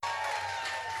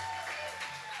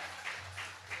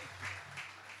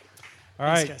All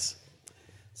right. Guys.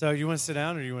 So you want to sit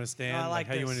down or do you want to stand? No, I like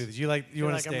how you this. want to do this? You want to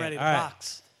like stand? I'm ready to All right.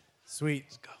 box. Sweet.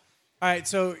 Let's go. All right.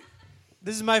 So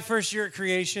this is my first year at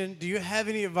Creation. Do you have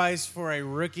any advice for a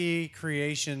rookie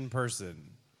creation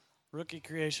person? Rookie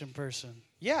creation person.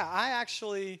 Yeah, I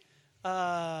actually,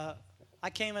 I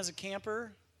came as a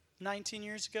camper 19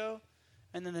 years ago.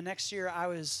 And then the next year,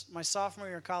 my sophomore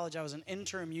year of college, I was an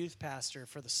interim youth pastor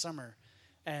for the summer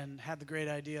and had the great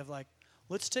idea of like,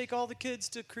 let's take all the kids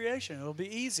to Creation. It'll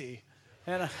be easy.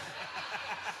 And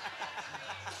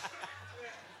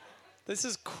this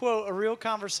is, quote, a real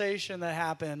conversation that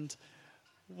happened.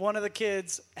 One of the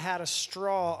kids had a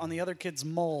straw on the other kid's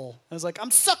mole. I was like,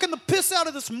 I'm sucking the piss out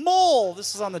of this mole.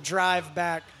 This is on the drive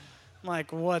back. I'm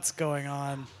like, what's going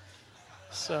on?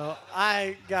 So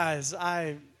I'm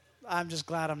just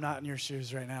glad I'm not in your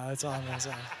shoes right now. That's all I'm going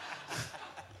to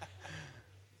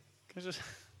say.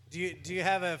 Do you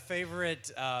have a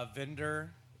favorite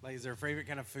vendor? Like, is there a favorite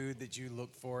kind of food that you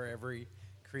look for every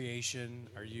creation?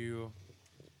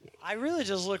 I really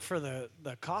just look for the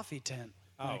coffee tent.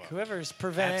 Oh, like whoever's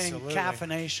preventing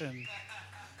caffeination.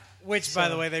 Which, by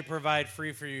the way, they provide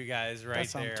free for you guys right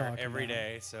there every about.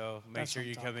 day. So make sure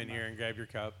you come in here and grab your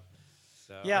cup.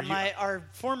 So, yeah, our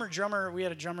former drummer, we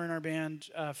had a drummer in our band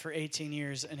for 18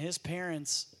 years, and his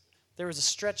parents, there was a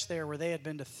stretch there where they had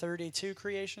been to 32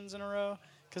 creations in a row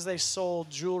because they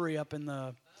sold jewelry up in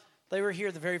they were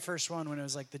here the very first one when it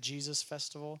was like the Jesus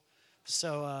Festival.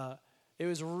 So it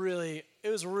was really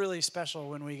special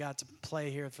when we got to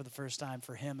play here for the first time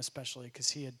for him especially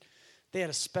because they had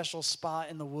a special spot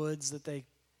in the woods that they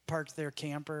parked their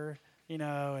camper, and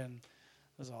it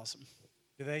was awesome.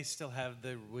 Do they still have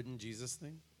the wooden Jesus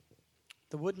thing?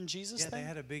 The wooden Jesus thing? Yeah, they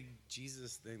had a big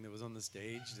Jesus thing that was on the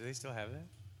stage. Do they still have that?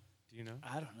 Do you know?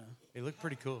 I don't know. It looked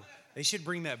pretty cool. They should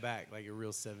bring that back, like a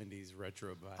real 70s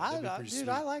retro vibe. Dude,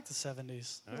 I like the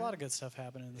 70s. There's a lot of good stuff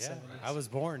happening in the 70s. I was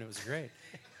born. It was great.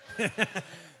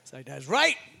 It's like, that's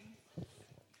right. All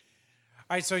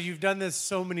right, so you've done this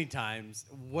so many times.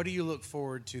 What do you look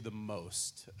forward to the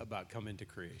most about coming to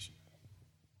Creation?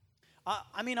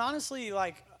 I mean, honestly,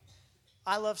 like,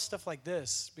 I love stuff like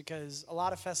this because a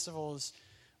lot of festivals,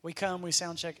 we come, we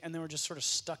sound check, and then we're just sort of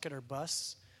stuck at our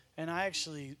bus. And I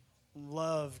actually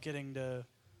love getting to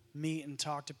meet and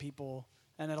talk to people.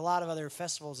 And at a lot of other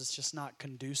festivals, it's just not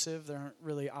conducive. There aren't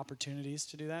really opportunities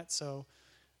to do that. So,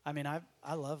 I mean, I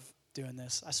love doing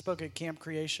this. I spoke at Camp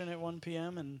Creation at 1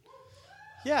 p.m. and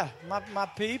yeah, my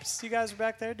peeps, you guys were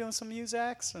back there doing some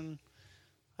Muzaks, and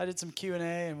I did some Q&A,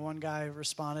 and one guy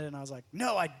responded, and I was like,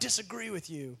 no, I disagree with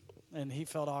you. And he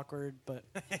felt awkward, but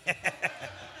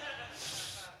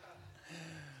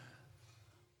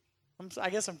I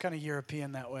guess I'm kind of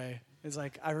European that way. It's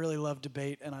like I really love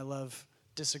debate, and I love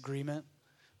disagreement.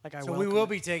 So we will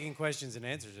be taking questions and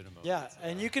answers in a moment. Yeah,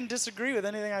 and you can disagree with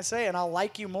anything I say, and I'll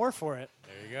like you more for it.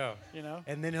 There you go.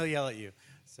 And then he'll yell at you.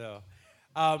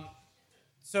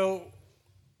 So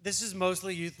this is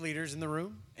mostly youth leaders in the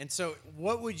room. And so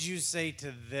what would you say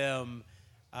to them,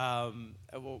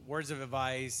 words of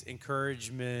advice,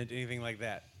 encouragement, anything like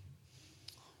that?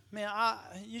 Man,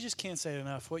 you just can't say it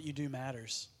enough. What you do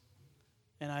matters.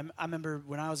 And I remember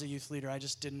when I was a youth leader, I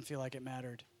just didn't feel like it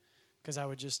mattered because I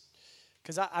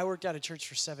worked at a church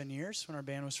for 7 years when our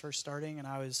band was first starting, and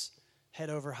I was head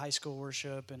over high school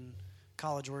worship and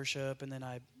college worship, and then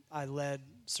I led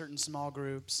certain small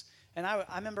groups. And I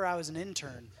remember I was an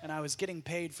intern, and I was getting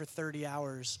paid for 30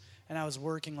 hours, and I was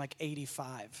working like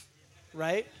 85,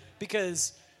 right?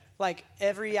 Because like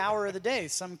every hour of the day,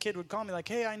 some kid would call me like,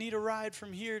 hey, I need a ride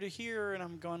from here to here, and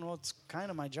I'm going, well, it's kind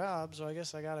of my job, so I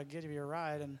guess I got to give you a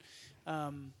ride. And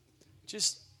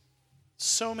just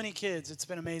so many kids. It's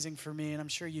been amazing for me, and I'm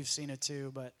sure you've seen it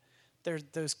too, but there's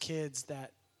those kids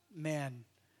that, man,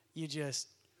 you just,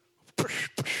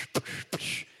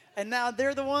 and now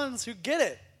they're the ones who get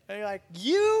it. And you're like,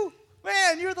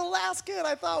 man, you're the last kid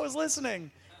I thought was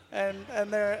listening. And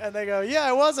they go, yeah,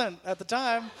 I wasn't at the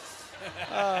time.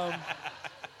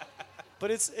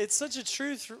 But it's such a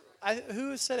truth.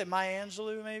 Who said it? Maya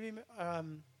Angelou, maybe?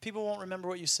 People won't remember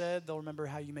what you said. They'll remember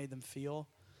how you made them feel.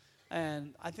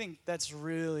 And I think that's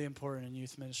really important in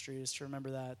youth ministry is to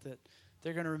remember that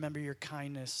they're going to remember your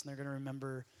kindness, and they're going to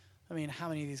remember, I mean, how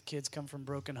many of these kids come from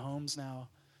broken homes now,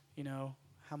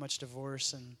 how much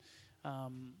divorce, and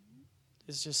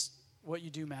it's just what you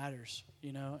do matters,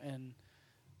 and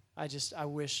I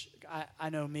wish, I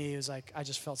know me, it was like I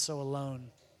just felt so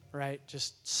alone, right,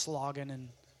 just slogging and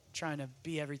trying to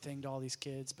be everything to all these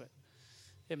kids, but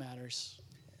it matters.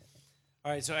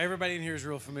 All right, so everybody in here is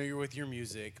real familiar with your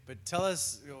music, but tell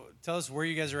us where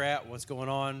you guys are at, what's going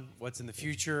on, what's in the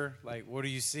future, like what do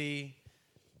you see?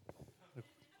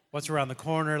 What's around the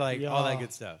corner, like all that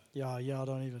good stuff. Y'all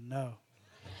don't even know.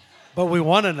 But we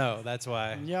want to know. That's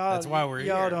why we're here.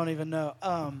 Y'all don't even know.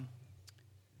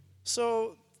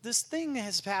 So this thing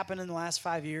has happened in the last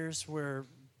 5 years where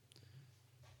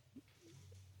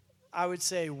I would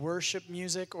say worship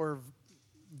music or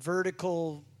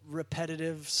vertical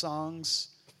repetitive songs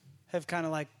have kind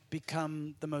of like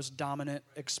become the most dominant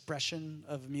expression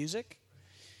of music.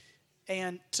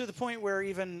 And to the point where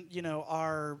even,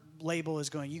 our label is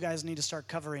going, you guys need to start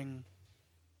covering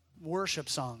worship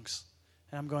songs.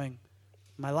 And I'm going,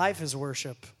 my life is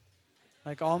worship.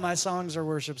 Like all my songs are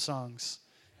worship songs.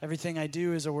 Everything I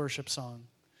do is a worship song,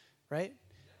 right?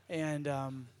 And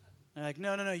they're like,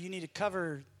 no, you need to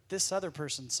cover this other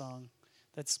person's song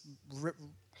that's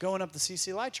going up the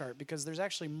CCLI chart because there's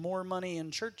actually more money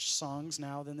in church songs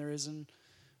now than there is in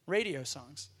radio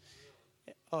songs.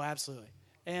 Oh, absolutely.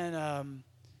 And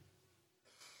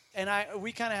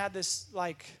we kind of had this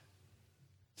like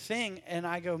thing, and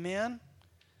I go, man,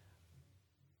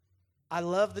 I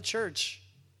love the church,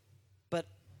 but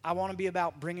I want to be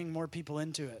about bringing more people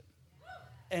into it.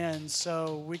 And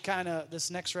so we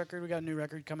this next record, we got a new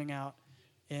record coming out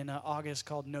in August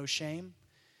called No Shame.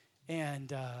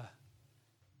 And,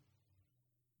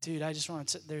 dude, I just want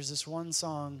to, there's this one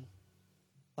song,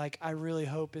 like I really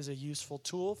hope is a useful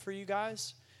tool for you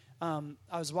guys.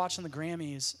 I was watching the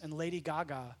Grammys, and Lady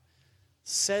Gaga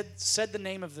said the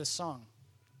name of this song.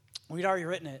 We'd already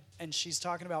written it, and she's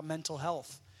talking about mental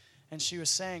health. And she was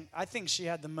saying, I think she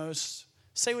had the most,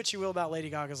 say what you will about Lady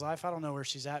Gaga's life, I don't know where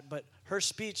she's at, but her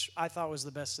speech I thought was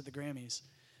the best at the Grammys.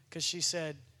 Because she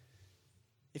said,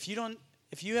 if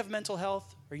you have mental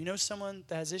health or you know someone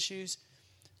that has issues,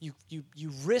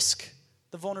 you risk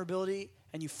the vulnerability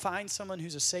and you find someone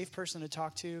who's a safe person to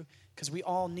talk to, because we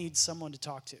all need someone to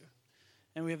talk to.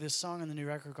 And we have this song on the new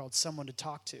record called Someone to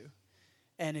Talk To.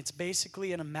 And it's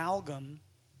basically an amalgam.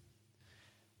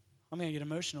 I'm going to get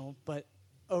emotional, but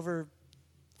over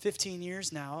 15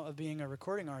 years now of being a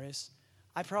recording artist,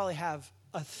 I probably have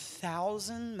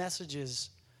 1,000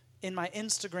 messages in my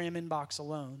Instagram inbox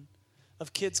alone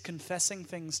of kids confessing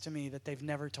things to me that they've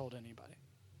never told anybody.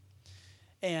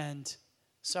 And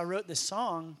so I wrote this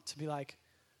song to be like,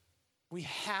 we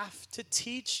have to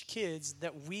teach kids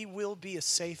that we will be a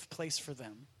safe place for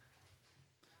them.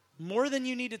 More than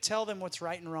you need to tell them what's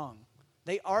right and wrong.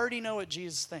 They already know what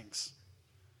Jesus thinks,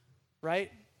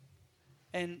 right?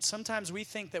 And sometimes we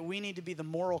think that we need to be the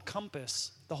moral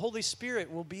compass. The Holy Spirit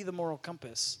will be the moral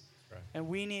compass. Right. And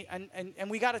we need, and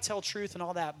we got to tell truth and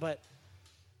all that. But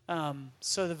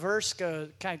so the verse goes.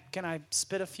 Can I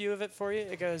spit a few of it for you?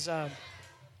 It goes.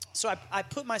 So I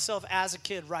put myself as a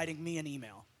kid writing me an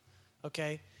email.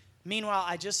 Okay. Meanwhile,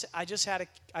 I just had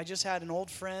an old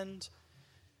friend.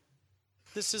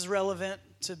 This is relevant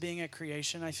to being at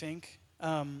Creation, I think.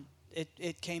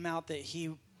 It came out that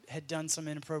he had done some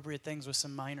inappropriate things with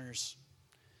some minors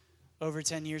over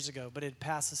 10 years ago, but it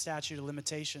passed the statute of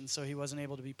limitations, so he wasn't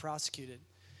able to be prosecuted.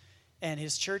 And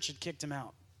his church had kicked him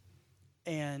out.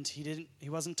 And he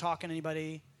wasn't talking to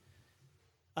anybody.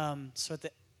 So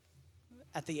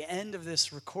at the end of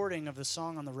this recording of the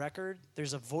song on the record,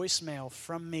 there's a voicemail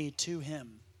from me to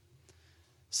him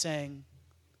saying,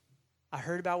 I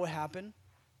heard about what happened.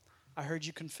 I heard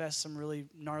you confess some really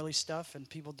gnarly stuff, and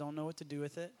people don't know what to do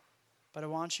with it. But I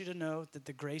want you to know that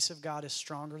the grace of God is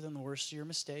stronger than the worst of your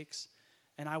mistakes.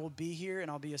 And I will be here, and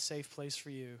I'll be a safe place for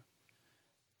you.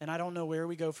 And I don't know where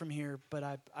we go from here, but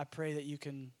I pray that you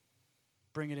can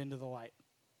bring it into the light.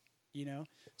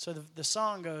 So the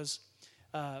song goes,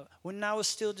 when I was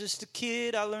still just a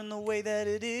kid, I learned the way that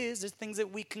it is. There's things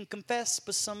that we can confess,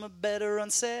 but some are better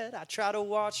unsaid. I try to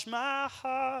watch my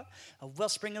heart, a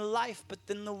wellspring of life, but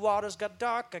then the waters got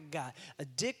dark. I got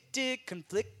addicted,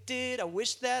 conflicted. I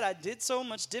wish that I did so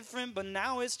much different, but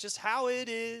now it's just how it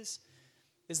is.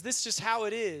 Is this just how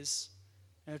it is?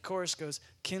 And the chorus goes,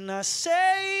 can I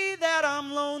say that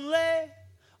I'm lonely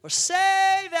or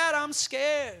say that I'm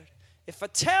scared? If I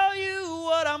tell you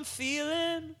what I'm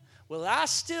feeling, well, I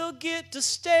still get to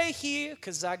stay here,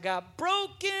 'cause I got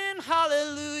broken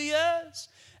hallelujahs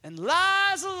and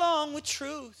lies along with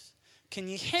truth. Can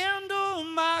you handle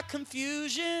my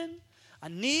confusion? I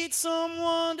need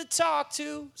someone to talk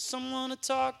to,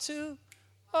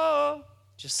 oh,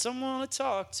 just someone to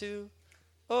talk to,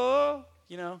 oh,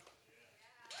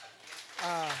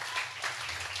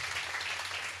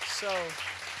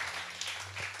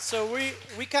 So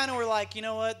we kind of were like, you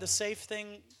know what, the safe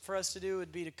thing for us to do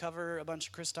would be to cover a bunch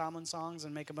of Chris Tomlin songs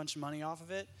and make a bunch of money off of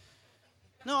it.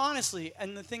 No, honestly,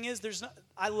 and the thing is,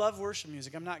 I love worship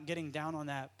music. I'm not getting down on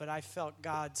that, but I felt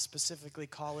God specifically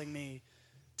calling me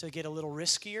to get a little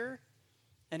riskier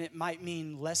and it might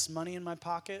mean less money in my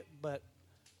pocket, but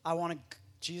I want to.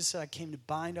 Jesus said, I came to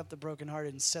bind up the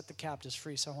brokenhearted and set the captives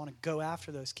free. So I want to go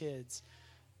after those kids.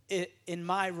 In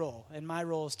my role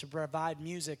is to provide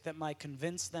music that might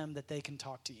convince them that they can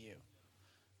talk to you,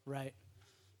 right?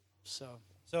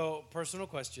 So personal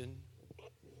question.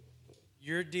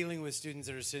 You're dealing with students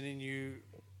that are sending you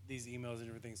these emails and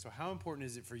everything. So how important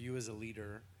is it for you as a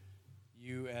leader,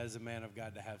 you as a man of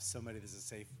God, to have somebody that's a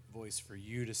safe voice for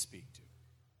you to speak to?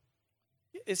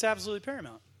 It's absolutely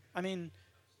paramount. I mean,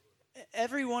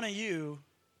 every one of you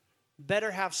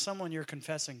better have someone you're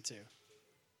confessing to.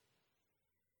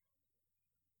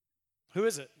 Who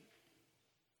is it?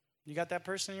 You got that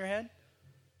person in your head?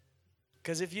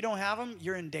 Because if you don't have them,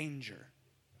 you're in danger.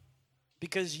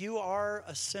 Because you are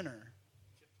a sinner.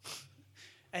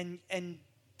 and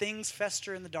things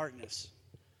fester in the darkness.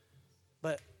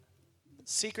 But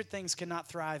secret things cannot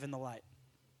thrive in the light.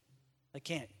 They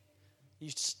can't. The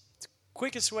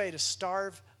quickest way to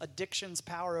starve addiction's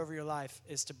power over your life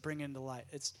is to bring into light.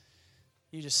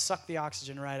 You just suck the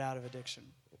oxygen right out of addiction.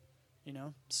 You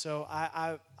know? So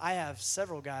I have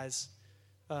several guys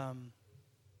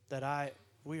that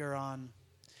we are on.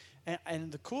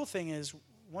 And the cool thing is,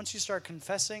 once you start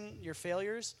confessing your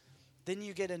failures, then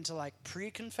you get into like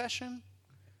pre-confession,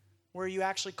 where you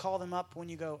actually call them up when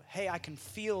you go, hey, I can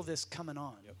feel this coming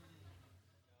on. Yep.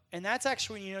 And that's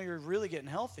actually when you know you're really getting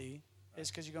healthy,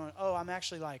 is because you're going, oh, I'm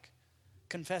actually like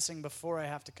confessing before I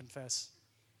have to confess.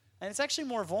 And it's actually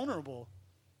more vulnerable.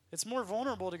 It's more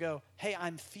vulnerable to go, hey,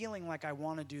 I'm feeling like I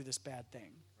want to do this bad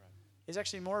thing. Right. It's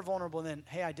actually more vulnerable than,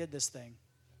 hey, I did this thing.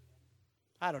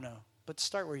 I don't know, but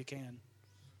start where you can.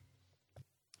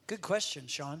 Good question,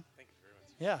 Sean. Thank you very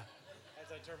much. Yeah. As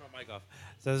I turn my mic off.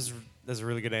 So that's a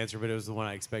really good answer, but it was the one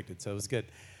I expected, so it was good.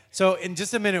 So in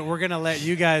just a minute, we're going to let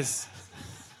you guys...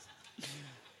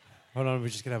 Hold on, we're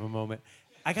just going to have a moment.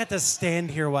 I got to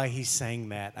stand here while he sang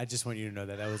that. I just want you to know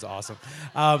that. That was awesome.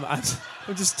 I'm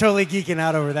just totally geeking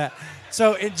out over that.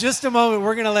 So in just a moment,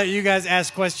 we're going to let you guys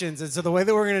ask questions. And so the way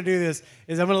that we're going to do this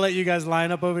is I'm going to let you guys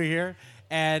line up over here.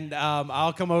 And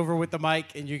I'll come over with the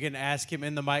mic, and you can ask him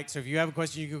in the mic. So if you have a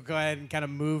question, you can go ahead and kind of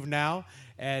move now.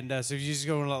 And so you just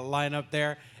go and line up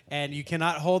there. And you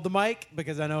cannot hold the mic,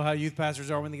 because I know how youth pastors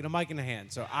are when they get a mic in the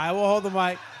hand. So I will hold the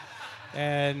mic,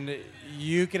 and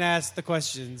you can ask the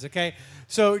questions, okay?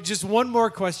 So just one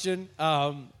more question.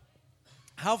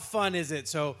 How fun is it?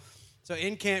 So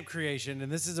in camp creation, and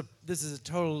this is a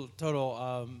total.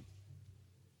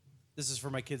 This is for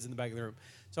my kids in the back of the room.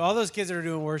 So all those kids that are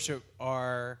doing worship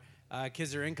are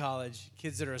kids that are in college,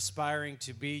 kids that are aspiring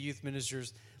to be youth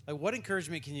ministers. Like, what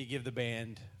encouragement can you give the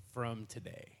band from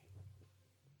today?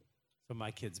 So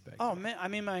my kids back there. Man, I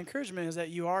mean, my encouragement is that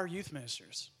you are youth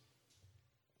ministers.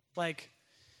 Like,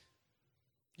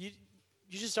 you're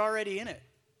just already in it,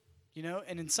 you know?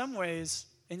 And in some ways,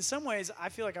 I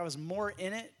feel like I was more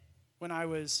in it when I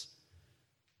was,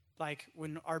 like,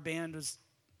 when our band was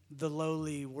the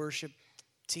lowly worship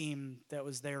team that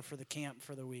was there for the camp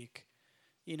for the week,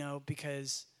 you know,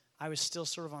 because I was still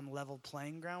sort of on level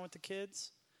playing ground with the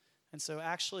kids. And so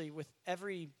actually with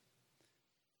every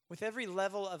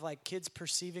level of like kids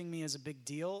perceiving me as a big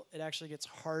deal, it actually gets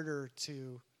harder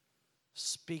to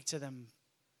speak to them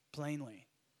plainly.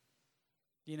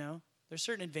 You know, there's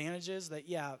certain advantages that,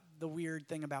 yeah, the weird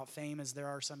thing about fame is there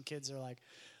are some kids that are like,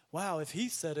 wow, if he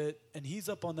said it and he's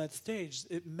up on that stage,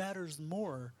 it matters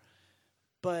more.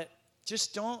 But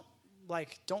just don't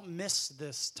miss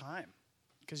this time,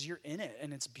 because you're in it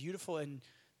and it's beautiful, and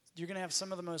you're going to have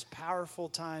some of the most powerful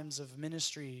times of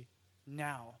ministry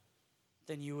now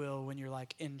than you will when you're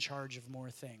like in charge of more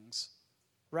things.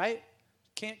 Right?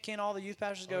 Can't all the youth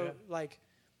pastors go like,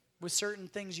 with certain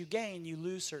things you gain, you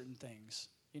lose certain things,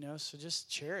 you know? So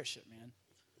just cherish it, man.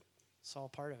 It's all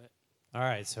part of it. All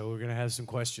right, so we're going to have some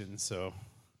questions, so.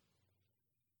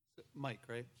 Mike,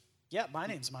 right? Yeah, my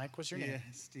name's Mike. What's your name? Yeah,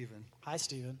 Steven. Hi,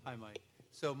 Steven. Hi, Mike.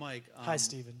 So, Mike. Hi,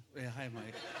 Steven. Yeah, hi,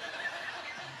 Mike.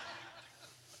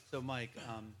 So, Mike,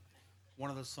 one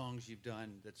of the songs you've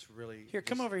done that's really... Here,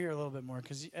 come over here a little bit more,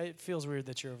 because it feels weird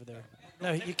that you're over there.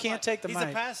 No, you can't take the mic. He's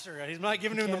a pastor. He's not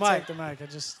giving him the mic. mic. Take the mic. I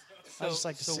just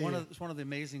like to see it. One of the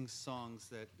amazing songs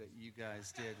that you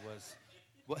guys did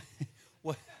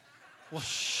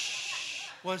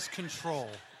was Control.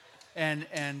 And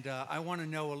I want to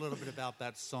know a little bit about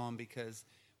that song, because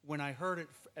when I heard it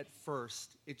at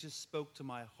first, it just spoke to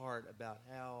my heart about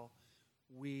how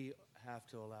we have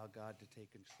to allow God to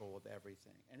take control of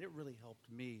everything. And it really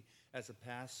helped me as a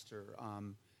pastor.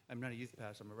 I'm not a youth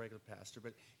pastor, I'm a regular pastor,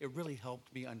 but it really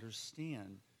helped me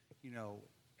understand, you know,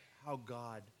 how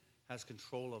God has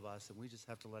control of us, and we just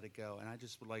have to let it go. And I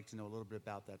just would like to know a little bit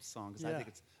about that song, because I Yeah. think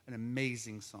it's an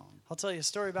amazing song. I'll tell you a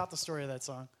story about the story of that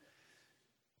song.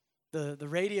 The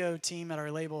radio team at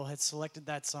our label had selected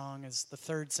that song as the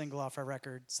third single off our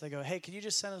record. So they go, hey, can you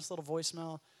just send us a little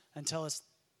voicemail and tell us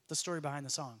the story behind the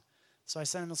song? So I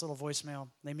sent them this little voicemail.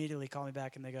 They immediately call me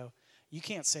back and they go, you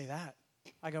can't say that.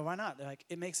 I go, why not? They're like,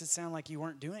 it makes it sound like you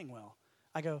weren't doing well.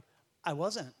 I go, I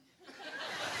wasn't.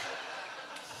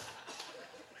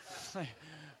 Like,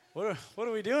 what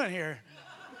are we doing here?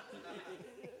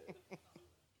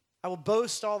 I will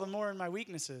boast all the more in my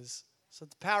weaknesses. So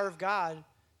the power of God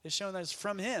is shown that it's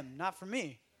from him, not from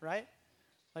me, right?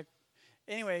 Like,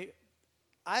 anyway,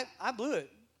 I blew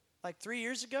it. Like 3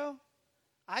 years ago,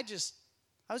 I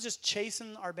was just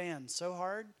chasing our band so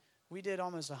hard. We did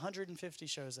almost 150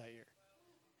 shows that year.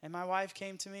 And my wife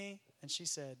came to me and she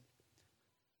said,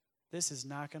 this is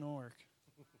not going to work.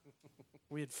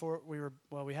 We didn't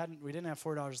have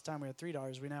 $4 at the time. We had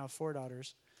 $3. We now have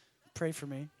 $4. Pray for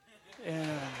me.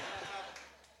 And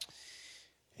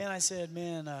I said,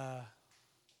 man,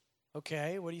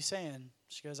 okay, what are you saying?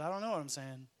 She goes, I don't know what I'm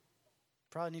saying.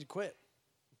 Probably need to quit.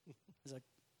 I was like,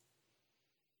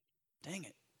 dang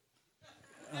it.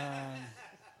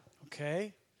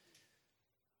 Okay.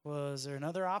 Well, is there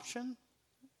another option?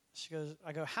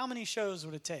 I go, how many shows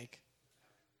would it take?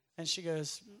 And she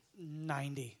goes,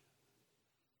 90.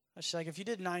 She's like, if you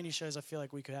did 90 shows, I feel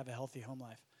like we could have a healthy home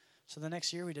life. So the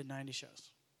next year we did 90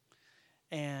 shows.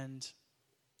 And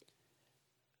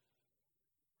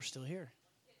we're still here.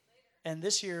 And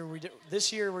this year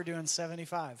we're doing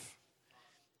 75.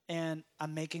 And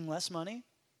I'm making less money.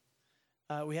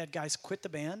 We had guys quit the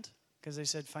band because they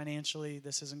said financially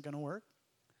this isn't going to work.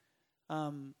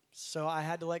 So I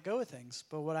had to let go of things.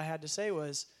 But what I had to say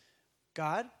was,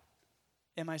 God,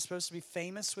 am I supposed to be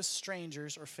famous with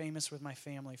strangers or famous with my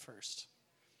family first?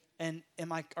 And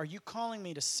are you calling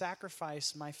me to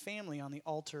sacrifice my family on the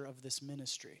altar of this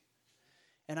ministry?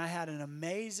 And I had an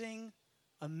amazing,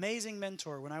 amazing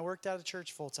mentor when I worked out of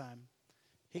church full time.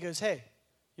 He goes, hey,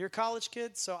 you're a college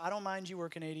kid, so I don't mind you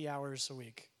working 80 hours a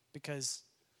week because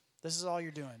this is all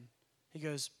you're doing. He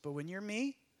goes, but when you're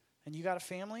me and you got a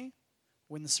family,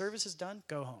 when the service is done,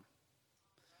 go home.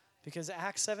 Because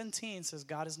Acts 17 says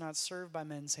God is not served by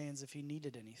men's hands if he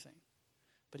needed anything.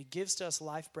 But he gives to us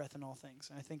life, breath, and all things.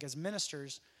 And I think as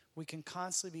ministers, we can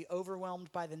constantly be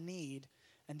overwhelmed by the need,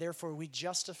 and therefore we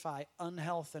justify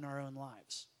unhealth in our own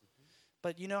lives.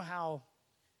 But you know how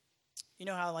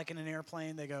like in an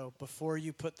airplane, they go, before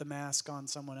you put the mask on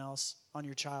someone else, on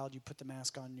your child, you put the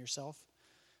mask on yourself?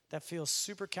 That feels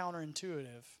super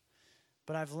counterintuitive.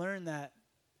 But I've learned that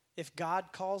if God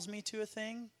calls me to a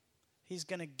thing, he's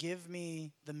going to give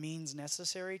me the means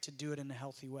necessary to do it in a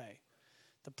healthy way.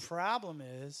 The problem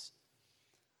is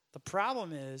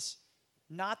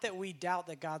not that we doubt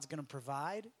that God's going to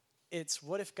provide. It's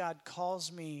what if God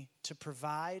calls me to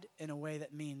provide in a way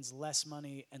that means less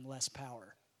money and less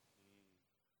power?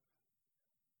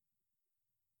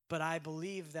 But I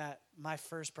believe that my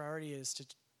first priority is to,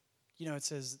 it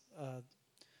says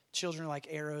children are like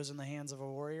arrows in the hands of a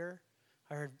warrior.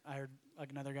 I heard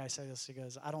like another guy say this. He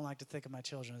goes, I don't like to think of my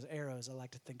children as arrows. I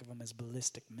like to think of them as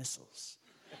ballistic missiles.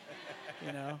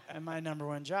 And my number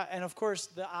one job. And of course,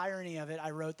 the irony of it,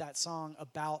 I wrote that song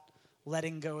about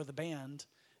letting go of the band.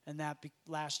 And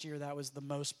last year, that was the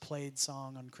most played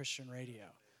song on Christian radio.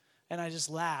 And I just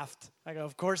laughed. I go,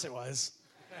 of course it was.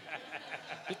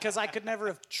 Because I could never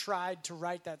have tried to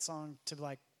write that song to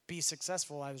be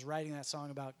successful. I was writing that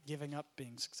song about giving up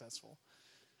being successful.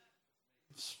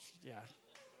 Yeah.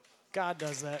 God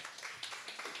does that.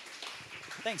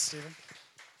 Thanks, Stephen.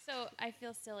 So I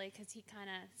feel silly because he kind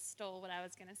of stole what I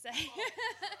was going to say.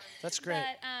 That's great.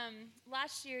 But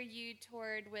last year you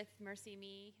toured with Mercy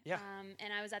Me. Yeah.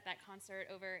 And I was at that concert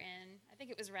over in, I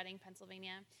think it was Reading,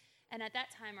 Pennsylvania. And at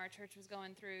that time our church was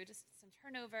going through just some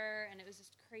turnover and it was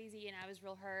just crazy and I was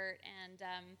real hurt. And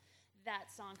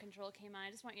that song, Control, came on. I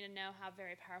just want you to know how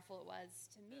very powerful it was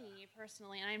to me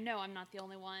personally. And I know I'm not the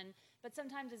only one. But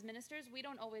sometimes as ministers, we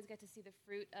don't always get to see the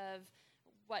fruit of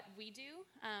what we do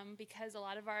because a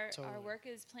lot of our work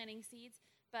is planting seeds.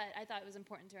 But I thought it was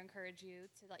important to encourage you,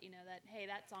 to let you know that, hey,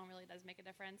 that song really does make a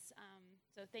difference.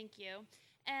 So thank you.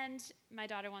 And my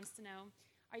daughter wants to know,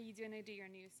 are you going to do your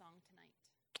new song tonight?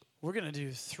 We're going to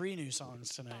do 3 new songs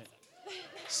tonight.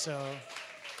 So,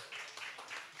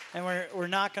 and we're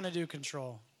not going to do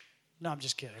Control. No, I'm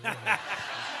just kidding. That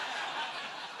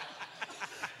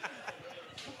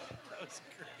was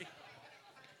great.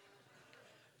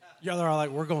 Y'all are all like,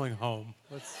 we're going home.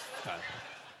 Let's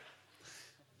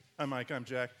Hi, Mike. I'm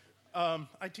Jack.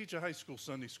 I teach a high school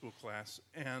Sunday school class,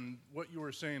 and what you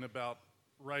were saying about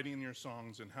writing your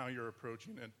songs and how you're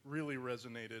approaching it really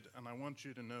resonated. And I want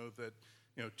you to know that,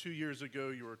 2 years ago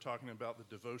you were talking about the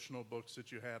devotional books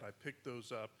that you had. I picked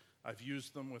those up. I've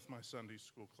used them with my Sunday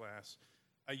school class.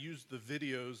 I used the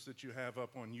videos that you have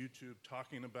up on YouTube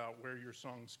talking about where your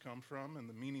songs come from and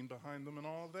the meaning behind them and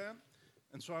all of that.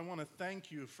 And so I want to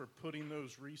thank you for putting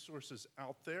those resources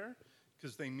out there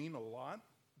because they mean a lot.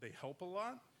 They help a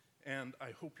lot. And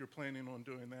I hope you're planning on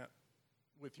doing that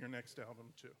with your next album,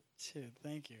 too. Dude,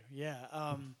 thank you. Yeah.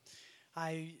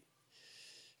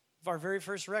 Our very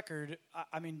first record,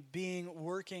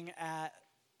 working at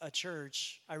a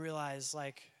church, I realized,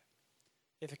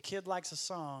 if a kid likes a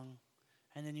song,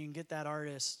 and then you can get that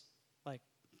artist,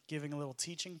 giving a little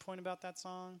teaching point about that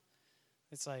song,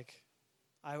 it's I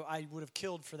would have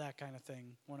killed for that kind of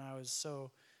thing when I was,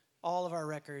 so all of our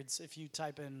records, if you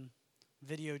type in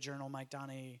Video Journal, Mike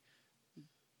Donnie,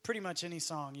 pretty much any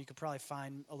song, you could probably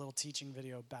find a little teaching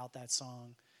video about that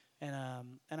song. And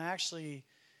I actually,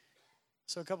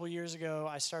 so a couple of years ago,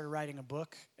 I started writing a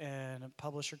book, and a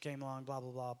publisher came along, blah,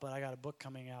 blah, blah. But I got a book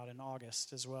coming out in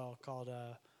August as well called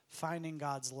Finding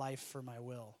God's Life for My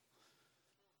Will.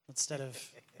 Instead of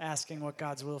asking what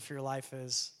God's will for your life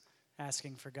is,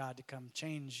 asking for God to come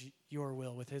change your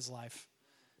will with his life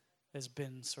has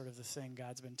been sort of the thing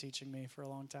God's been teaching me for a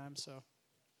long time, so.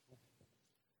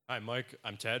 Hi, Mike.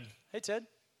 I'm Ted. Hey, Ted.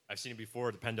 I've seen you before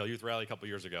at the Pendle Youth Rally a couple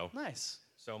years ago. Nice.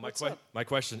 So What's up? my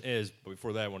question is, but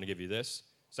before that, I want to give you this.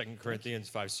 2 Corinthians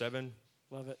 5:7.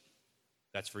 Love it.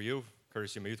 That's for you,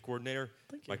 courtesy of my youth coordinator.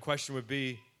 Thank you. My question would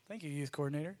be, Thank you, youth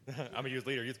coordinator. I'm a youth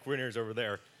leader. Youth coordinator's over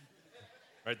there.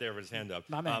 Right there with his hand up.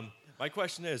 My man. My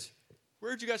question is,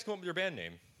 where did you guys come up with your band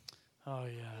name? Oh,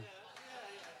 yeah.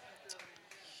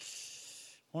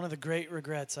 One of the great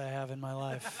regrets I have in my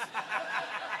life.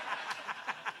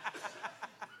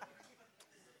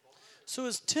 So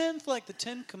is 10th like the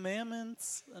 10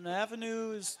 Commandments? An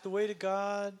avenue is the way to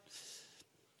God?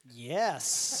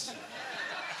 Yes.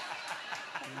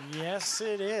 Yes,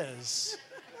 it is.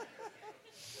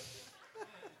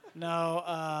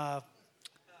 No,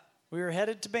 we were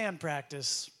headed to band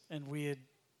practice, and we had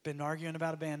been arguing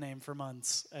about a band name for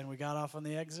months, and we got off on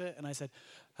the exit, and I said,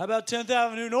 how about 10th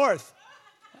Avenue North?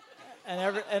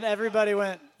 And everybody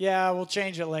went, yeah, we'll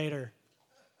change it later.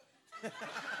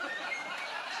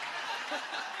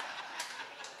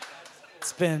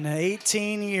 It's been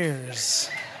 18 years.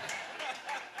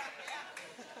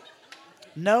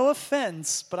 No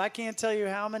offense, but I can't tell you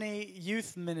how many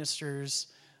youth ministers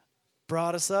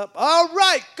brought us up. All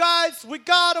right, guys, we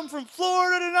got them from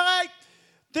Florida tonight.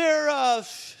 They're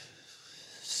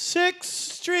 6th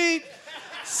Street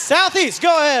Southeast.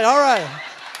 Go ahead. All right.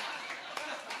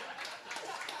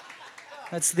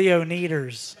 That's the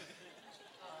Oneaters.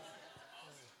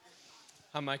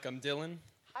 Hi, Mike. I'm Dylan.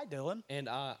 Hi, Dylan. And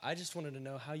I just wanted to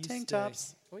know how you Tank stay.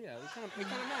 tops. Oh yeah, we kind of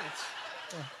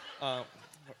match.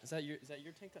 Is that your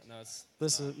tank top? No, it's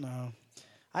No.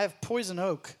 I have poison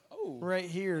oak Oh. right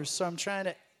here, so I'm trying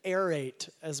to aerate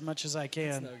as much as I it's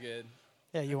can. no good.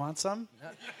 Yeah, you want some?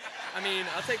 I mean,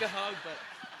 I'll take a hug, but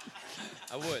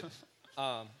I would.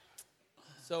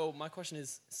 So my question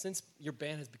is, since your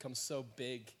band has become so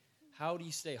big, how do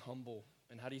you stay humble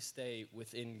and how do you stay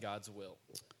within God's will?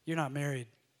 You're not married.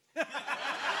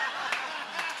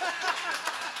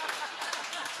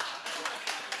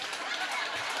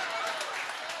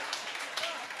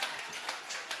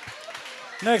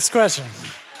 Next question.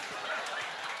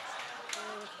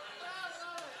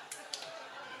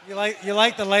 You like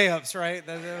the layups, right?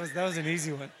 That was an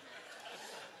easy one.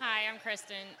 Hi, I'm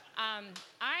Kristen.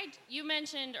 You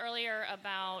mentioned earlier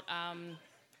about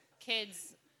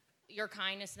kids, your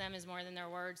kindness to them is more than their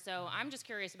words. So I'm just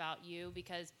curious about you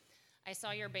because I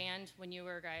saw your band when you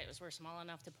were small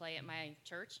enough to play at my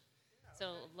church,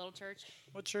 so little church.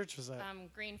 What church was that?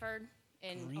 Greenford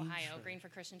in Ohio,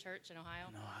 Greenford Christian Church in Ohio.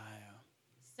 In Ohio.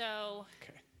 So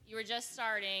Okay. you were just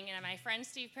starting, and my friend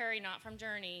Steve Perry, not from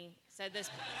Journey, said this.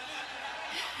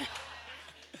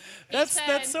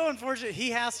 That's so unfortunate.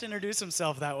 He has to introduce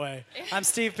himself that way. I'm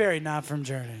Steve Perry, not from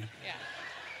Journey. Yeah.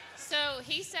 So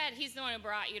he said he's the one who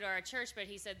brought you to our church, but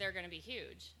he said they're going to be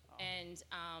huge. And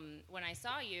when I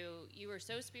saw you, you were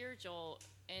so spiritual,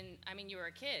 and I mean, you were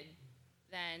a kid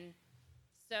then.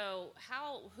 So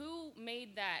who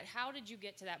made that? How did you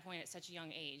get to that point at such a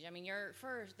young age? I mean,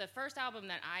 the first album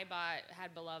that I bought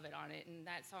had Beloved on it, and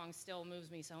that song still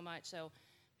moves me so much. So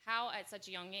how at such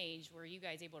a young age were you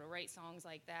guys able to write songs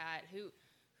like that?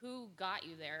 Who got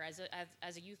you there? As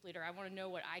a youth leader, I want to know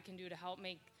what I can do to help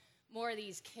make more of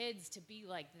these kids to be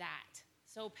like that,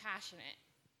 so passionate.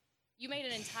 You made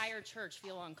an entire church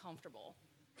feel uncomfortable.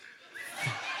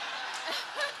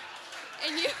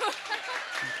 And you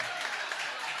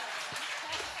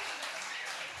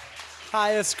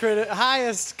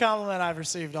highest compliment I've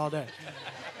received all day.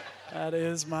 That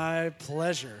is my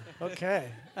pleasure. Okay.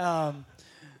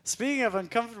 Speaking of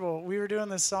uncomfortable, we were doing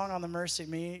this song on the Mercy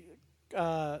Me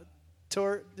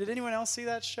tour. Did anyone else see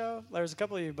that show? There was a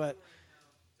couple of you, but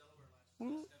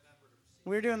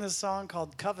we were doing this song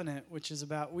called Covenant, which is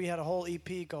about, we had a whole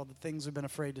EP called The Things We've Been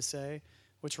Afraid to Say,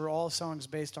 which were all songs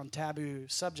based on taboo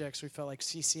subjects we felt like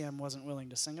CCM wasn't willing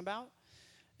to sing about.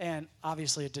 And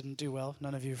obviously it didn't do well.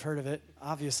 None of you have heard of it,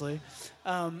 obviously.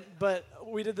 But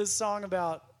we did this song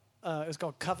about, it was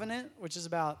called Covenant, which is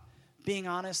about being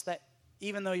honest that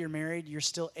even though you're married, you're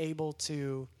still able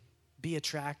to be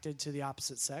attracted to the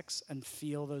opposite sex and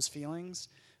feel those feelings.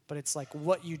 But it's like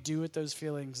what you do with those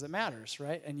feelings that matters,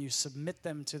 right? And you submit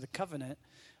them to the covenant,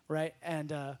 right? And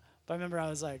but I remember I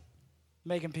was like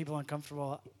making people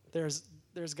uncomfortable.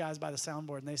 There's guys by the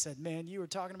soundboard, and they said, man, you were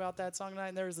talking about that song tonight,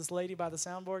 and there was this lady by the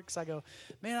soundboard, because I go,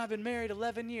 man, I've been married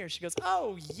 11 years. She goes,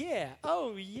 oh, yeah.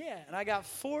 And I got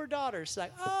 4 daughters. She's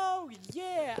like, oh,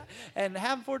 yeah. And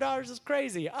having 4 daughters is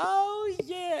crazy. Oh,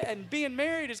 yeah. And being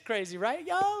married is crazy, right?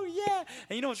 Oh, yeah.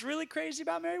 And you know what's really crazy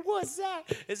about marriage? What's that?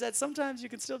 Is that sometimes you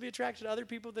can still be attracted to other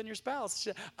people than your spouse. She's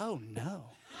like, oh, no.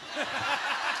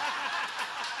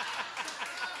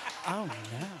 Oh,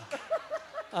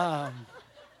 no.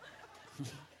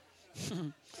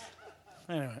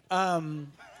 Anyway,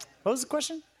 what was the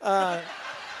question?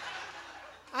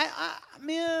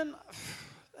 Man,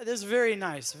 this is very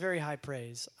nice, very high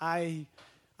praise. I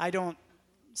don't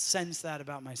sense that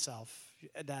about myself,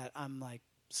 that I'm like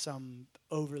some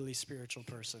overly spiritual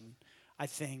person. I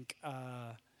think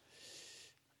I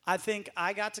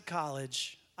got to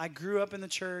college. I grew up in the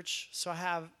church, so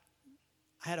I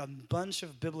had a bunch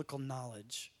of biblical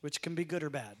knowledge, which can be good or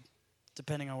bad,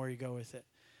 depending on where you go with it.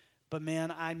 But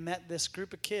man, I met this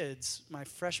group of kids my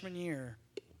freshman year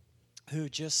who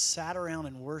just sat around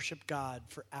and worshiped God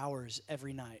for hours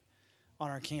every night on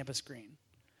our campus green.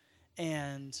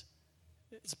 And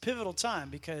it's a pivotal time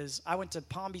because I went to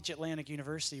Palm Beach Atlantic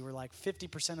University where like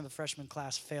 50% of the freshman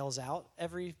class fails out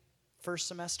every first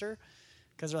semester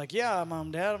because they're like, yeah,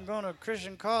 Mom, Dad, I'm going to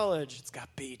Christian college. It's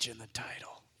got beach in the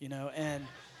title, you know,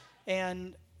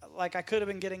 and like I could have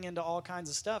been getting into all kinds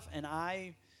of stuff, and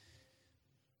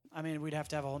I mean, we'd have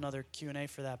to have a whole nother Q&A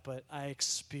for that, but I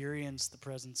experienced the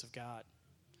presence of God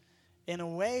in a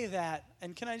way that,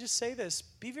 and can I just say this,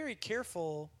 be very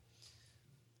careful.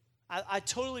 I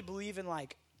totally believe in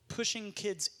like pushing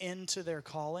kids into their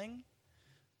calling,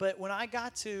 but when I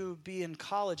got to be in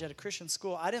college at a Christian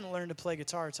school, I didn't learn to play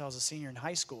guitar until I was a senior in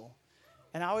high school.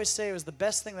 And I always say it was the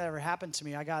best thing that ever happened to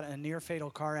me. I got in a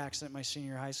near-fatal car accident my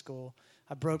senior high school.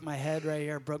 I broke my head right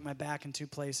here, broke my back in 2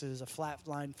 places, a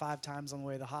flatlined 5 times on the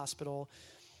way to the hospital.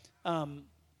 And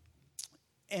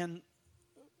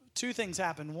 2 things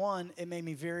happened. One, it made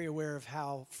me very aware of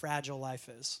how fragile life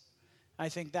is. I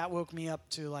think that woke me up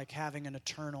to like having an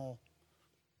eternal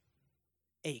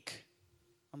ache.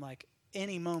 I'm like,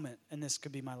 any moment, and this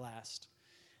could be my last.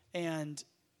 And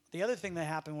the other thing that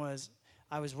happened was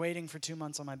I was waiting for 2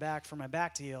 months on my back for my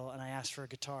back to heal, and I asked for a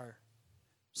guitar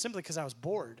simply because I was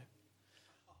bored.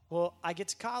 Well, I get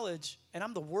to college, and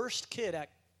I'm the worst kid at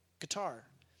guitar.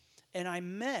 And I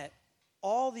met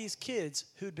all these kids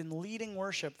who'd been leading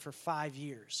worship for 5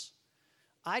 years.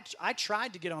 I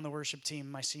tried to get on the worship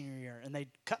team my senior year, and they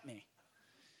cut me.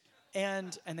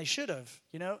 And they should have,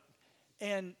 you know.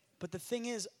 But the thing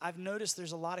is, I've noticed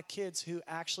there's a lot of kids who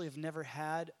actually have never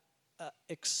had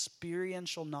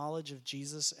experiential knowledge of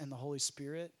Jesus and the Holy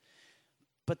Spirit,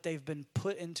 but they've been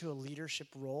put into a leadership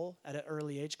role at an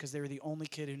early age because they were the only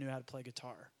kid who knew how to play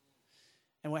guitar.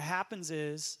 And what happens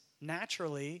is,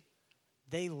 naturally,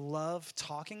 they love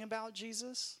talking about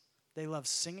Jesus. They love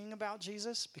singing about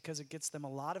Jesus because it gets them a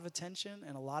lot of attention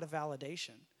and a lot of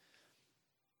validation.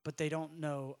 But they don't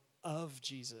know of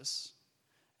Jesus.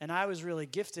 And I was really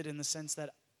gifted in the sense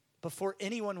that before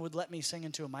anyone would let me sing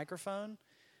into a microphone,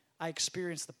 I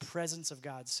experienced the presence of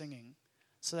God singing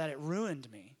so that it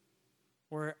ruined me.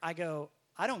 Where I go,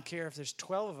 I don't care if there's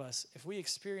 12 of us. If we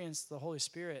experience the Holy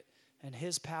Spirit and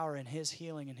His power and His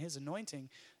healing and His anointing,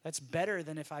 that's better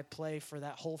than if I play for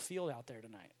that whole field out there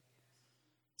tonight.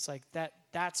 It's like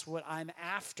that's what I'm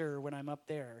after when I'm up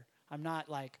there. I'm not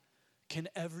like, can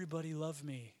everybody love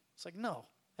me? It's like, no,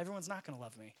 everyone's not going to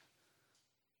love me.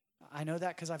 I know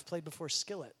that because I've played before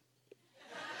Skillet.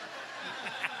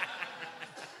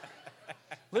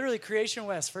 Literally, Creation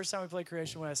West. First time we played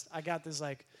Creation West, I got this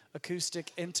like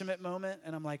acoustic, intimate moment,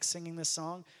 and I'm like singing this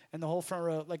song, and the whole front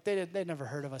row, like they'd never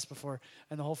heard of us before,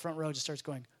 and the whole front row just starts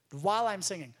going while I'm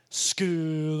singing,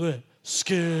 skillet,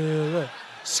 skillet,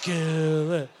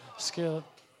 skillet, skillet.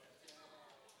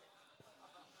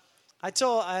 I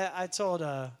told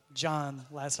John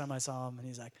last time I saw him, and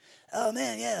he's like, "Oh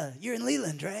man, yeah, you're in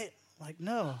Leland, right?" I'm like,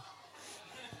 no.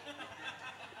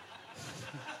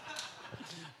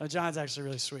 No, John's actually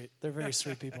really sweet. They're very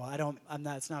sweet people. I'm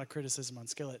not. It's not a criticism on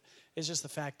Skillet. It's just the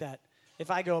fact that if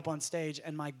I go up on stage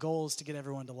and my goal is to get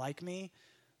everyone to like me,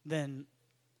 then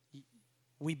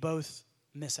we both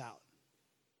miss out.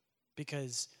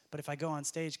 But if I go on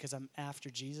stage because I'm after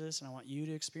Jesus and I want you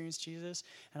to experience Jesus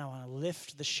and I want to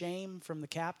lift the shame from the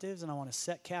captives and I want to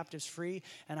set captives free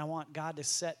and I want God to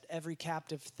set every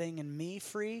captive thing in me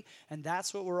free, and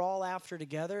that's what we're all after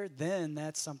together, then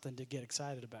that's something to get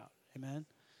excited about. Amen?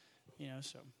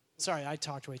 So sorry, I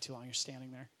talked way too long. You're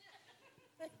standing there.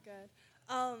 Good.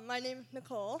 My name's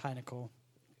Nicole. Hi, Nicole.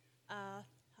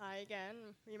 Hi again.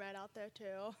 We met out there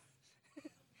too.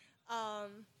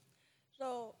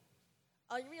 So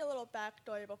I'll give you a little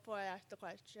backstory before I ask the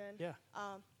question. Yeah.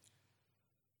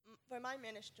 For my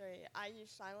ministry, I use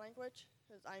sign language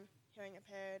because I'm hearing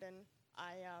impaired, and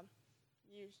I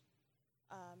use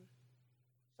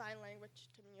sign language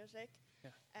to music. Yeah.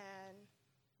 And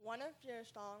one of your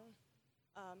songs,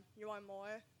 "You Are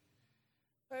More,"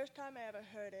 first time I ever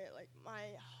heard it, like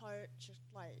my heart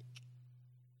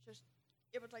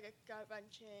it was like a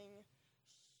gut-wrenching,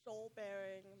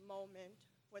 soul-bearing moment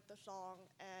with the song,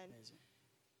 and Amazing.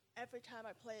 every time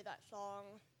I play that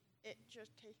song, it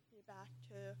just takes me back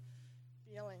to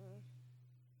feeling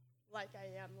like I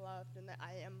am loved and that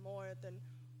I am more than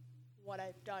what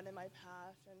I've done in my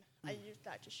past. And I use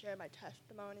that to share my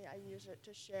testimony. I use it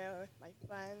to share with my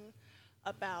friends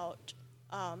about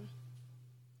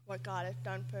what God has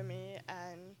done for me.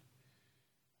 And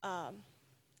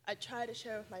I try to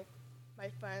share with my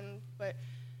friends, but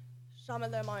some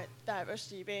of them aren't that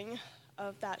receiving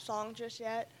of that song just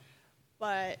yet.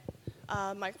 But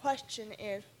my question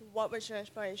is, what was your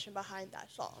inspiration behind that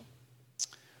song?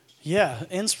 Yeah,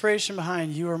 inspiration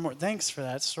behind "You Are More." Thanks for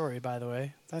that story, by the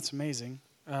way. That's amazing.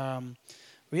 I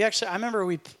remember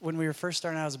when we were first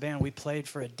starting out as a band, we played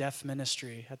for a deaf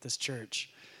ministry at this church.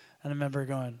 And I remember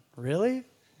going, really?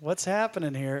 What's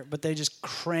happening here? But they just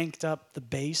cranked up the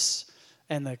bass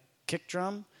and the kick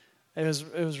drum. It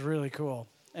was really cool.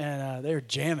 And they were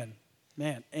jamming,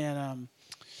 man. And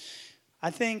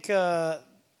I think, the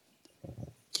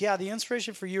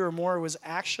inspiration for "You Are More" was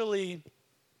actually...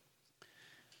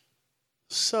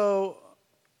 So,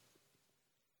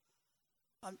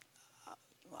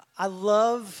 I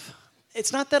love,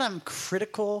 it's not that I'm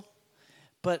critical,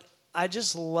 but I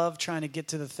just love trying to get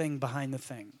to the thing behind the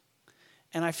thing.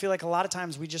 And I feel like a lot of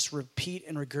times we just repeat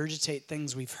and regurgitate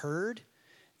things we've heard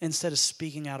instead of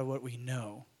speaking out of what we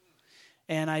know.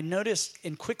 And I noticed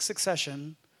in quick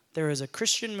succession, there is a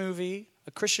Christian movie,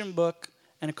 a Christian book,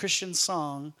 and a Christian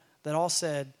song that all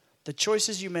said, "The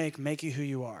choices you make you who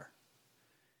you are."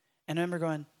 And I remember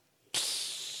going,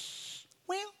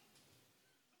 well,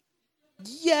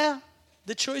 yeah,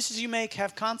 the choices you make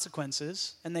have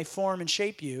consequences, and they form and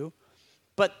shape you,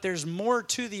 but there's more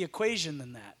to the equation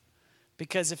than that.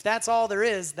 Because if that's all there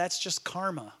is, that's just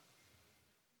karma,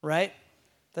 right?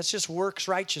 That's just works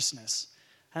righteousness.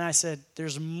 And I said,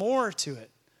 there's more to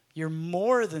it. You're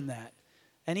more than that.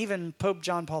 And even Pope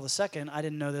John Paul II, I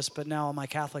didn't know this, but now all my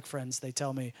Catholic friends, they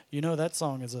tell me, that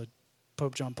song is a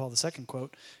Pope John Paul II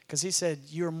quote, because he said,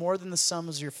 "You're more than the sum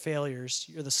of your failures.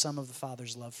 You're the sum of the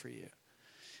Father's love for you."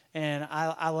 And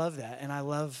I love that. And I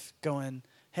love going,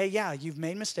 hey, yeah, you've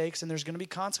made mistakes and there's going to be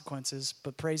consequences,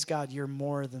 but praise God, you're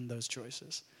more than those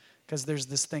choices. Because there's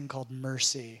this thing called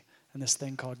mercy and this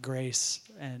thing called grace.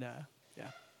 And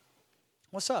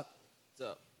what's up?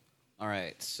 What's up? All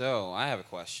right, so I have a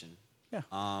question. Yeah.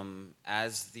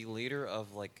 As the leader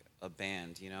of like a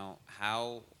band,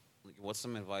 what's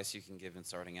some advice you can give in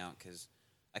starting out? Because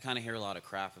I kind of hear a lot of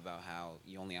crap about how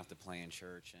you only have to play in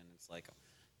church, and it's like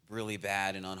really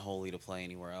bad and unholy to play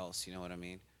anywhere else. You know what I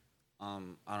mean? I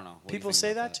don't know. What do you People think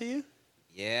say about that to you?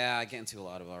 Yeah, I get into a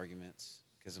lot of arguments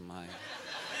because of my...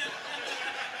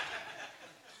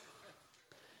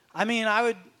 I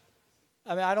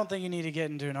don't think you need to get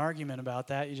into an argument about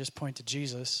that. You just point to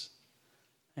Jesus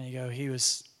and you go, he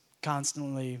was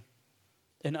constantly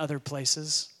in other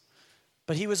places,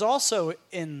 but he was also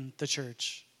in the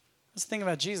church. That's the thing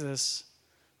about Jesus.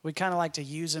 We kind of like to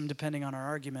use him depending on our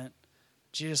argument.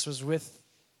 Jesus was with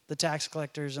the tax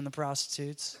collectors and the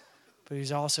prostitutes, but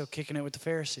he's also kicking it with the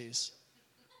Pharisees.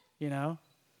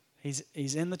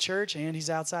 He's in the church and he's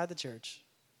outside the church.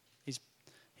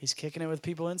 He's kicking it with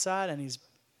people inside and he's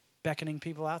beckoning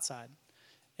people outside.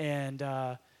 And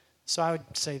so I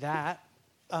would say that.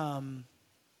 So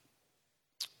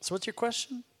what's your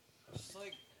question? Just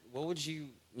like, what would you,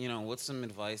 what's some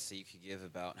advice that you could give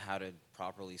about how to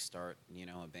properly start,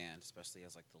 a band, especially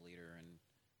as like the leader, and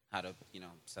how to,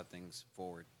 set things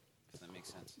forward, if that makes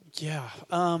sense? Yeah.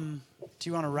 Do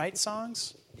you want to write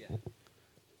songs? Yeah.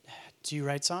 Do you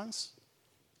write songs?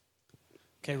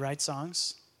 Okay, write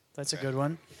songs. That's a good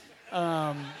one.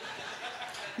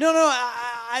 No,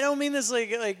 I don't mean this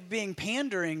like being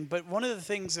pandering, but one of the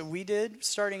things that we did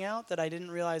starting out that I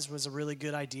didn't realize was a really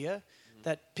good idea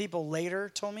that people later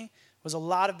told me was a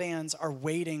lot of bands are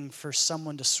waiting for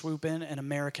someone to swoop in and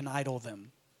American Idol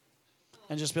them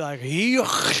and just be like,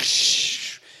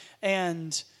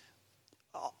 and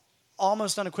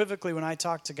almost unequivocally when I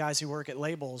talk to guys who work at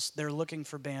labels, they're looking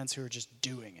for bands who are just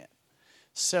doing it.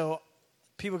 So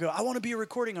people go, I want to be a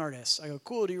recording artist. I go,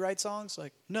 cool, do you write songs?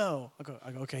 Like, no. I go,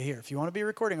 okay, here, if you want to be a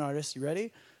recording artist, you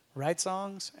ready? Write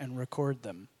songs and record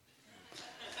them.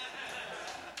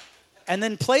 And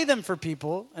then play them for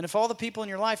people, and if all the people in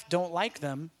your life don't like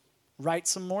them, write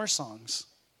some more songs.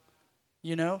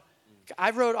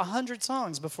 I wrote 100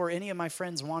 songs before any of my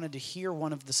friends wanted to hear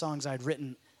one of the songs I'd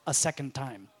written a second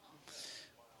time.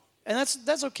 And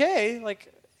that's okay,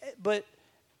 but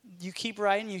you keep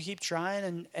writing, you keep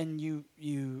trying, and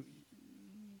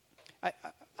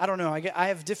I don't know. I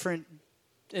have different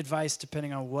advice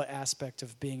depending on what aspect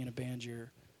of being in a band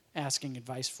you're asking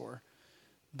advice for.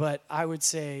 But I would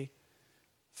say,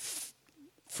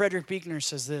 Frederick Buechner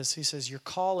says this. He says, your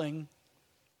calling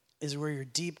is where your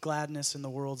deep gladness and the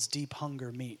world's deep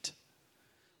hunger meet.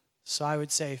 So I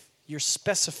would say your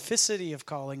specificity of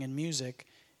calling in music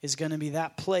is going to be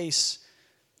that place.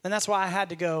 And that's why I had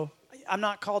to go, I'm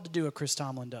not called to do what Chris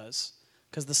Tomlin does.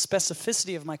 Because the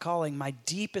specificity of my calling, my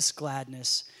deepest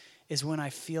gladness, is when I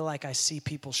feel like I see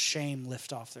people's shame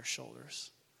lift off their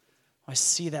shoulders. I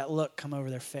see that look come over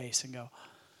their face and go,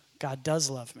 God does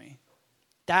love me.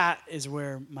 That is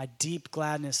where my deep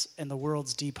gladness and the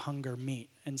world's deep hunger meet.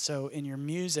 And so in your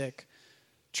music,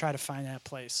 try to find that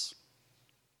place.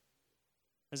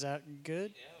 Is that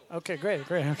good? Yeah. Okay, great.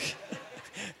 Okay.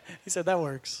 He said that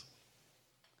works.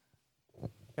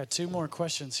 Got 2 more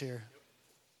questions here.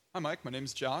 Hi, Mike. My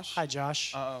name's Josh. Hi,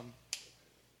 Josh.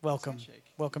 Welcome. Handshake.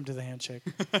 Welcome to the handshake.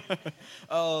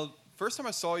 First time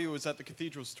I saw you was at the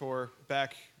Cathedrals tour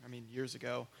back, years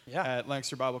ago at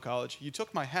Lancaster Bible College. You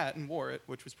took my hat and wore it,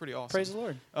 which was pretty awesome. Praise the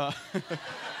Lord.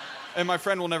 And my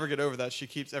friend will never get over that. She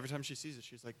keeps, every time she sees it,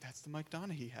 she's like, that's the Mike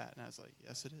Donaghy hat. And I was like,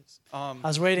 yes, it is. I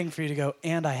was waiting for you to go,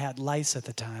 and I had lice at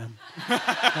the time.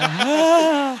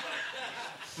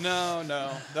 No,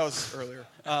 that was earlier.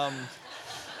 But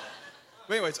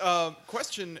anyways,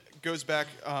 question goes back,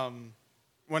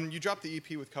 when you dropped the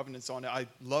EP with Covenants on it, I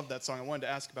love that song. I wanted to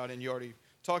ask about it, and you already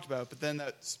talked about it, but then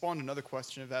that spawned another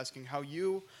question of asking how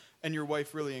you and your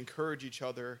wife really encourage each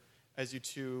other as you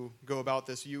two go about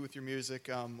this, you with your music.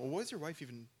 What does your wife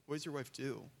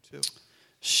do, too?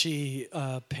 She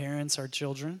parents our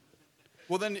children.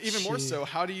 Well, then even more so,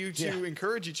 how do you two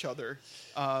encourage each other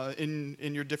in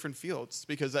your different fields?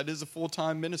 Because that is a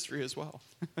full-time ministry as well.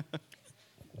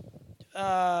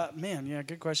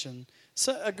 Good question.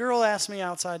 So a girl asked me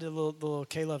outside the little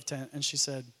K-Love tent, and she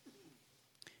said,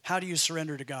 how do you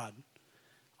surrender to God?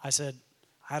 I said,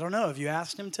 I don't know. Have you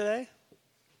asked him today?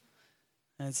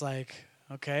 And it's like,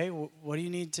 okay, what do you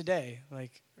need today?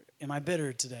 Like, am I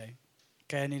bitter today?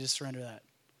 Okay, I need to surrender that.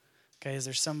 Okay, is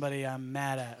there somebody I'm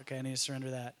mad at? Okay, I need to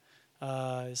surrender that.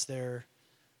 Is there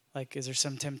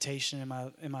some temptation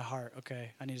in my heart?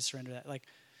 Okay, I need to surrender that.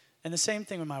 And the same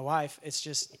thing with my wife. It's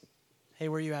just, hey,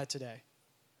 where are you at today?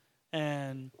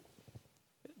 And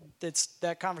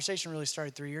that conversation really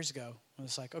started 3 years ago. It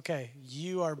was like, okay,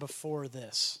 you are before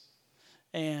this.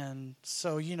 And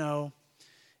so,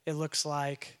 it looks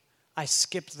like I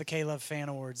skipped the K-Love Fan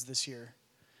Awards this year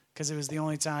because it was the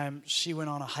only time she went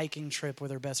on a hiking trip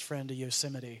with her best friend to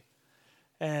Yosemite.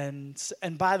 And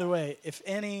by the way, if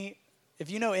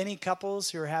you know any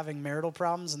couples who are having marital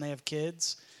problems and they have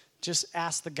kids, just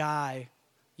ask the guy,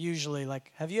 usually,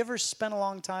 have you ever spent a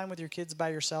long time with your kids by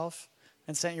yourself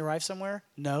and sent your wife somewhere?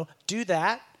 No. Do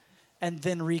that and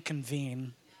then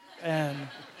reconvene. And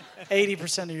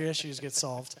 80% of your issues get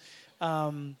solved.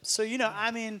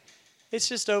 It's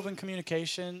just open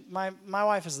communication. My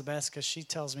wife is the best because she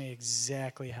tells me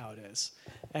exactly how it is.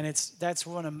 And that's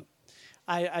one of,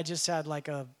 I just had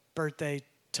a birthday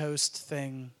toast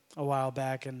thing a while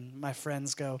back, and my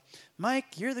friends go,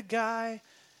 Mike, you're the guy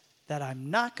that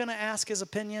I'm not going to ask his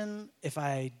opinion if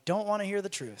I don't want to hear the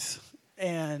truth.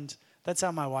 And that's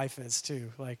how my wife is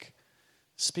too. Like,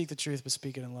 speak the truth, but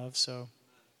speak it in love. So,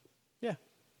 yeah.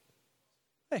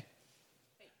 Hey,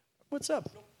 what's up?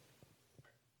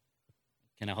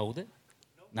 Can I hold it?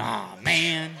 Nah,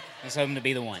 man. I was hoping to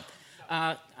be the one.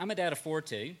 I'm a dad of 4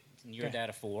 too, and you're a dad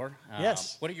of 4.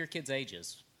 Yes. What are your kids'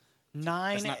 ages?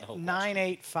 9, not the whole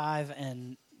 8, 5,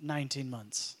 and 19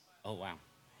 months. Oh, wow.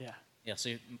 Yeah. Yeah,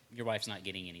 so your wife's not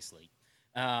getting any sleep.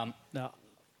 No.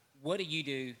 What do you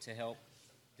do to help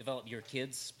develop your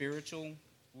kids' spiritual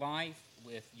life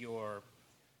with your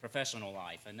professional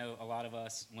life? I know a lot of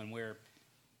us, when we're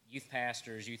youth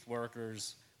pastors, youth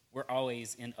workers, we're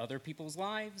always in other people's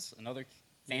lives and other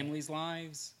families'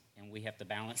 lives, and we have to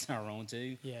balance our own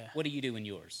too. Yeah. What do you do in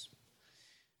yours?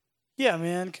 Yeah,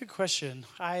 man, good question.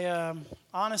 I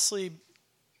honestly,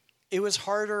 it was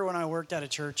harder when I worked at a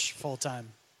church full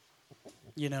time.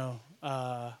 You know,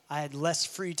 I had less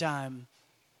free time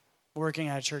working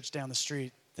at a church down the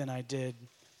street than I do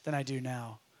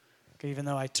now. Even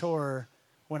though I tour,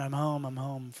 when I'm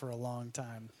home for a long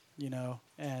time, you know.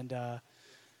 And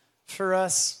for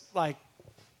us, like,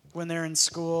 when they're in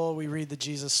school, we read the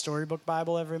Jesus Storybook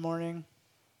Bible every morning.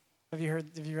 Have you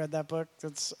read that book?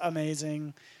 It's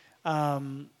amazing.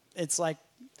 It's like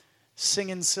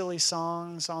singing silly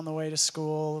songs on the way to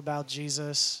school about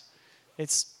Jesus.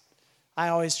 I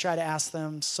always try to ask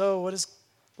them, so what is,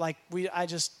 like, I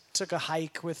just took a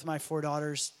hike with my 4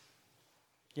 daughters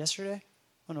yesterday?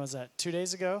 When was that? 2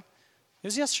 days ago? It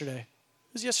was yesterday.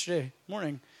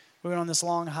 Morning. We went on this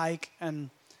long hike and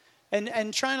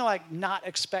trying to, like, not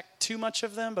expect too much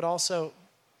of them, but also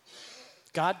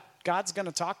God's going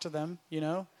to talk to them, you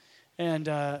know?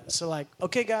 And so, like,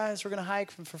 okay, guys, we're going to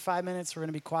hike for 5 minutes. We're going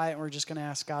to be quiet, and we're just going to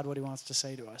ask God what he wants to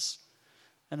say to us.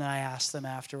 And then I asked them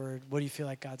afterward, what do you feel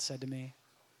like God said to me?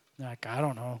 And they're like, I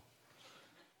don't know.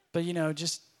 But, you know,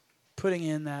 just putting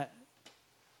in that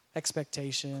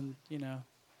expectation, you know,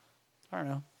 I don't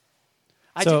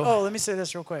know. Let me say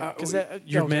this real quick.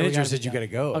 Your manager said you got to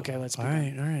go. Okay, let's be all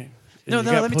right. No, you let got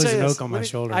me tell you poison this. oak on my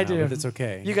shoulder I now, do. but it's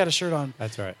okay. You got a shirt on.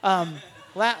 That's right.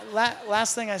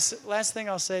 Last thing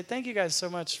I'll say, thank you guys so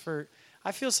much for,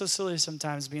 I feel so silly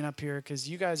sometimes being up here because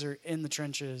you guys are in the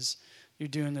trenches. You're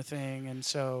doing the thing. And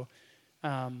so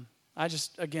I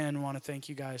just, again, want to thank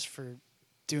you guys for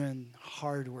doing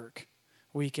hard work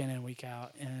week in and week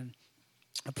out. And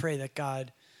I pray that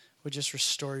God would just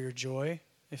restore your joy.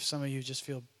 If some of you just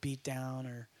feel beat down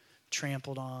or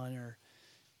trampled on or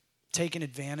taken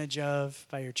advantage of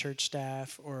by your church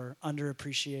staff or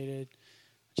underappreciated,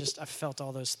 I felt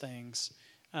all those things.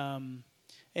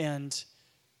 And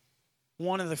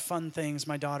one of the fun things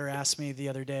my daughter asked me the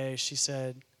other day, she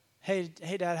said, hey,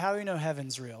 Dad, how do you know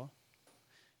heaven's real?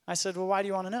 I said, well, why do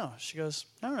you want to know? She goes,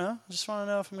 I don't know. I just want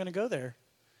to know if I'm going to go there.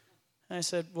 And I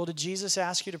said, well, did Jesus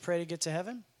ask you to pray to get to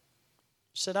heaven?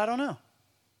 She said, I don't know.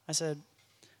 I said,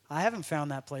 I haven't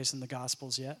found that place in the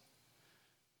Gospels yet.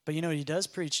 But you know what he does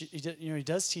preach, he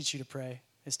does teach you to pray,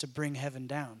 is to bring heaven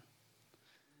down.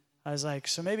 I was like,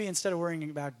 so maybe instead of worrying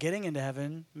about getting into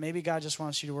heaven, maybe God just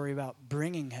wants you to worry about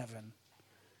bringing heaven.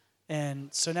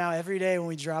 And so now every day when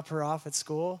we drop her off at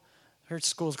school, her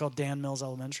school is called Dan Mills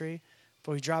Elementary,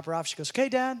 but we drop her off, she goes, okay,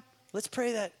 Dad, let's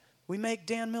pray that we make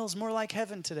Dan Mills more like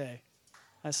heaven today.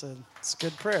 I said, it's a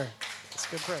good prayer. It's a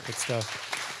good prayer. Good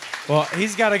stuff. Well,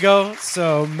 he's got to go,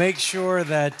 so make sure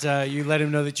that you let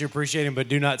him know that you appreciate him, but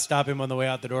do not stop him on the way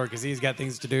out the door because he's got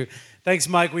things to do. Thanks,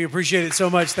 Mike. We appreciate it so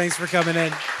much. Thanks for coming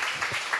in.